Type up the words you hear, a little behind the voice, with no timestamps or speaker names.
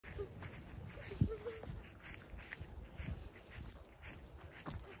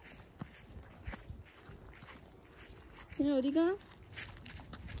그냥 어디가?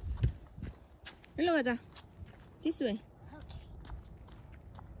 일로 가자. This way.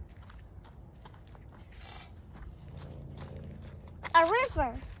 A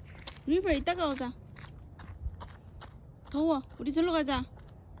river. river 이따가 오자. 더워. 우리 절로 가자.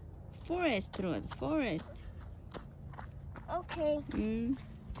 forest로 가자. forest. Okay.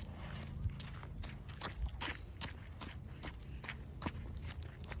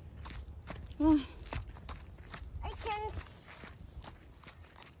 I can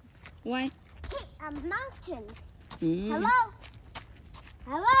Why? hit a mountain. 음. Hello?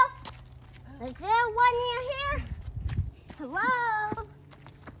 Hello? Is there one near here? Hello?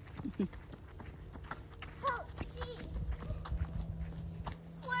 Oh, see.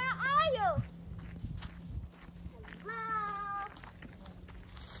 Where are you? Hello?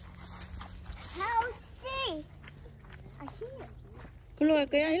 Hello, see. I hear. 글로 갈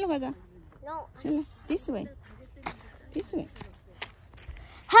거야? 일로 가자. No. 일로. This way. This way.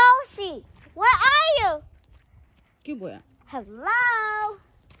 Hello, see. Where are you? 그게 뭐야? Hello?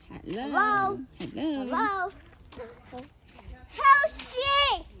 Hello. Hello? Hello. Hello? Hello,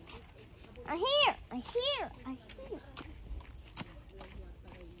 see. I hear. I hear. I hear.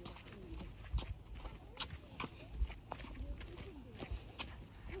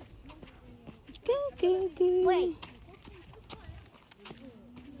 go. Wait.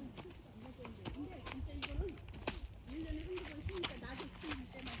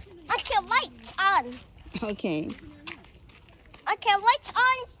 Okay, lights on. Okay. Okay, lights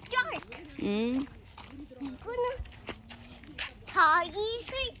on. Dark. 음. Gonna tie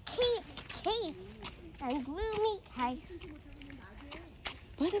easy cave and gloomy cave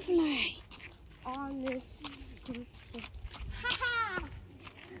Butterfly. on this scripture. Haha.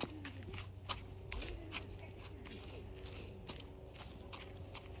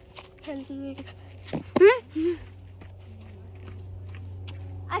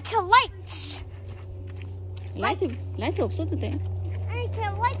 Okay, lights. 라이트 없어도 돼. Okay,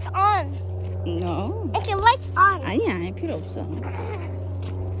 lights on. No. Okay, lights on. 아니야, 필요 없어.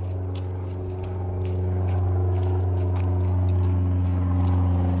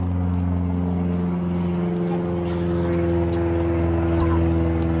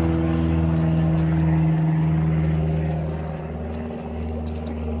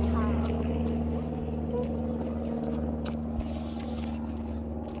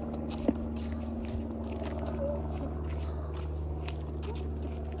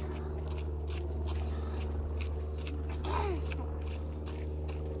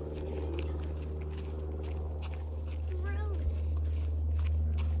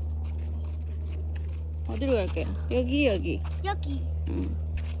 어디로 갈게요? 여기. 여기. 응.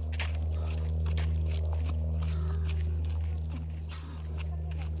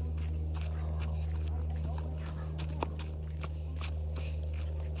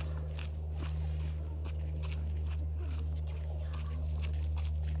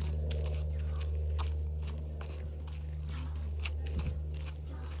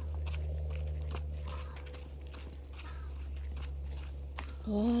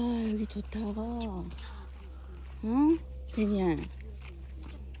 와, 여기 좋다. 어? 데니야.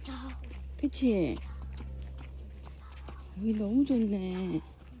 그치? 여기 너무 좋네.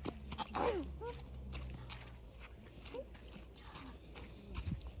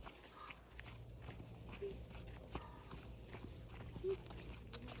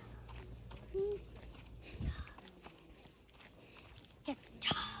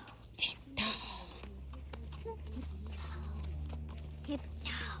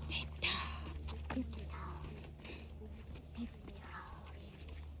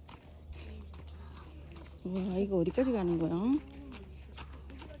 와, 이거 어디까지 가는 거야?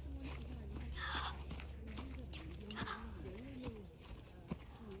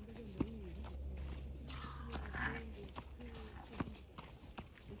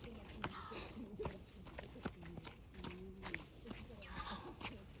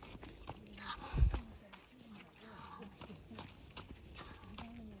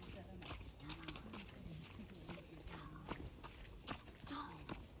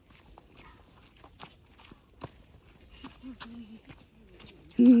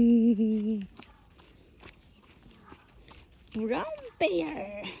 브라운 베어.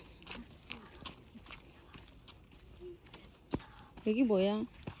 여기 뭐야?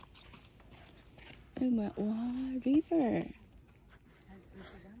 여기 뭐야? 와, river.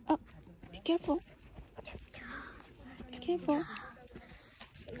 아, be careful. Be careful.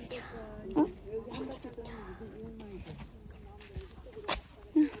 어?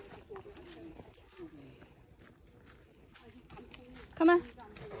 Come on.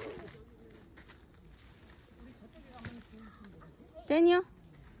 Daniel.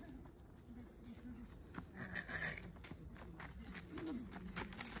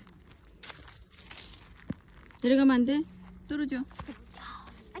 내려가면 안 돼? 떨어져.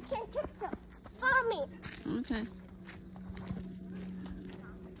 I can't tiptoe. Follow me. Okay.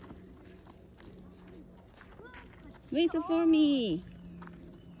 Wait for me.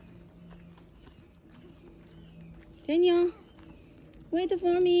 Daniel, wait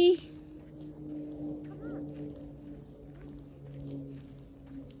for me.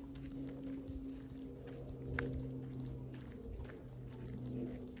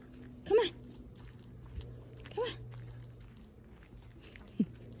 Come on. Come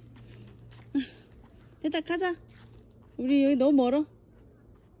on. 됐다, 가자. 우리 여기 너무 멀어.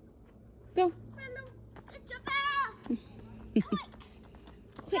 Go. It's a bell.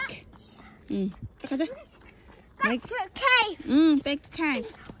 Quick. 응, 가자. Back to a cave. 응, back to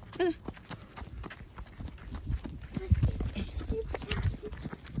cave. 가자.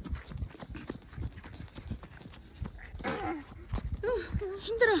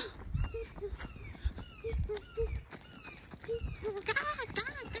 힘들어.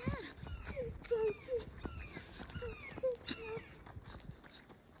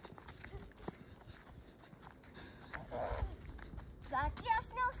 Got a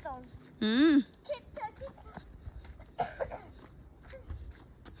snowstorm. 응. Tiptoe, tiptoe.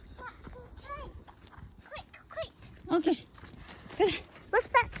 Quick, quick. 오케이. 가자. Let's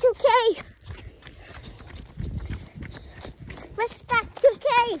back to cave. Let's back to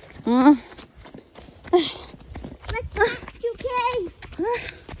cave. 어. Let's back to cave.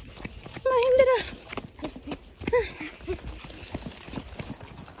 엄마 힘들어.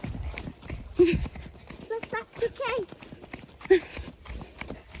 Let's back to cave.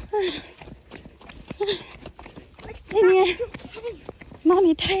 Let's Daniel, back to cave.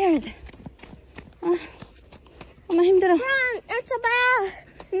 mommy tired. 엄마 힘들어. Run, it's a bell.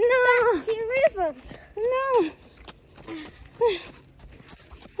 No, To the river. no.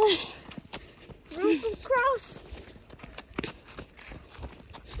 Run across.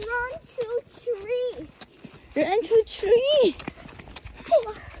 Run to tree. Run to tree.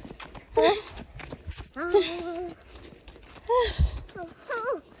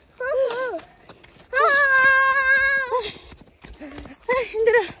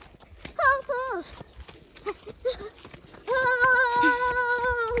 힘들어.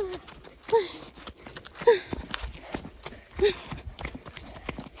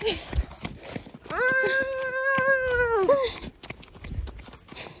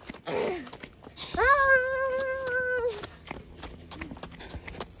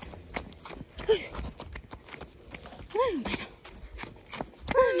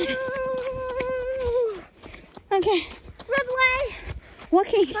 Okay, Run away!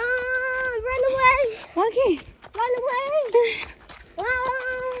 walking, Run away! walking. Run away! Run!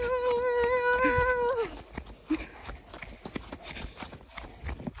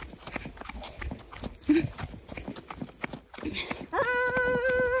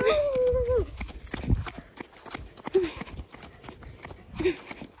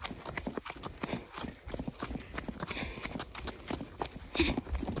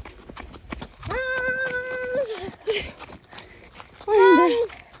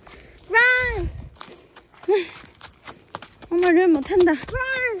 엄마를 못한다.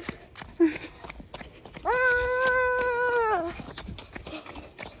 Run!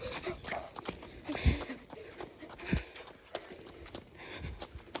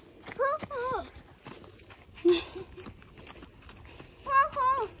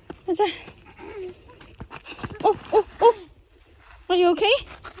 가자. Are you okay?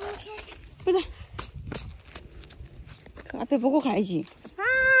 가자. 그 앞에 보고 가야지.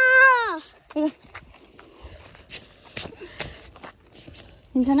 가자.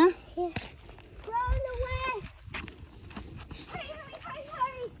 괜찮아? Run away! Hurry, hurry, hurry,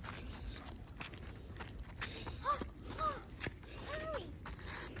 hurry!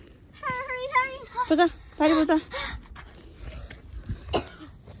 Hurry, hurry, hurry! 보자. 다리 보자.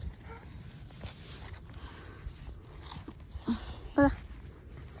 가자.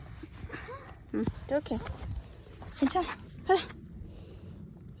 응, 이렇게. 괜찮아. 가자.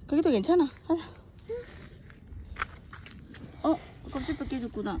 거기도 괜찮아. 가자. 껍질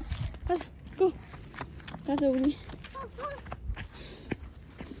벗겨졌구나. 가자. 고. 가자, 우리.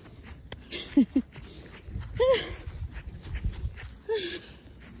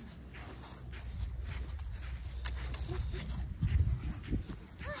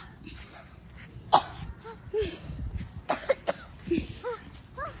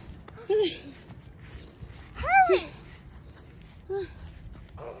 Hurry!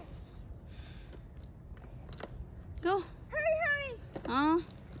 Go. Hurry, hurry!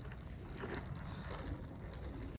 啊。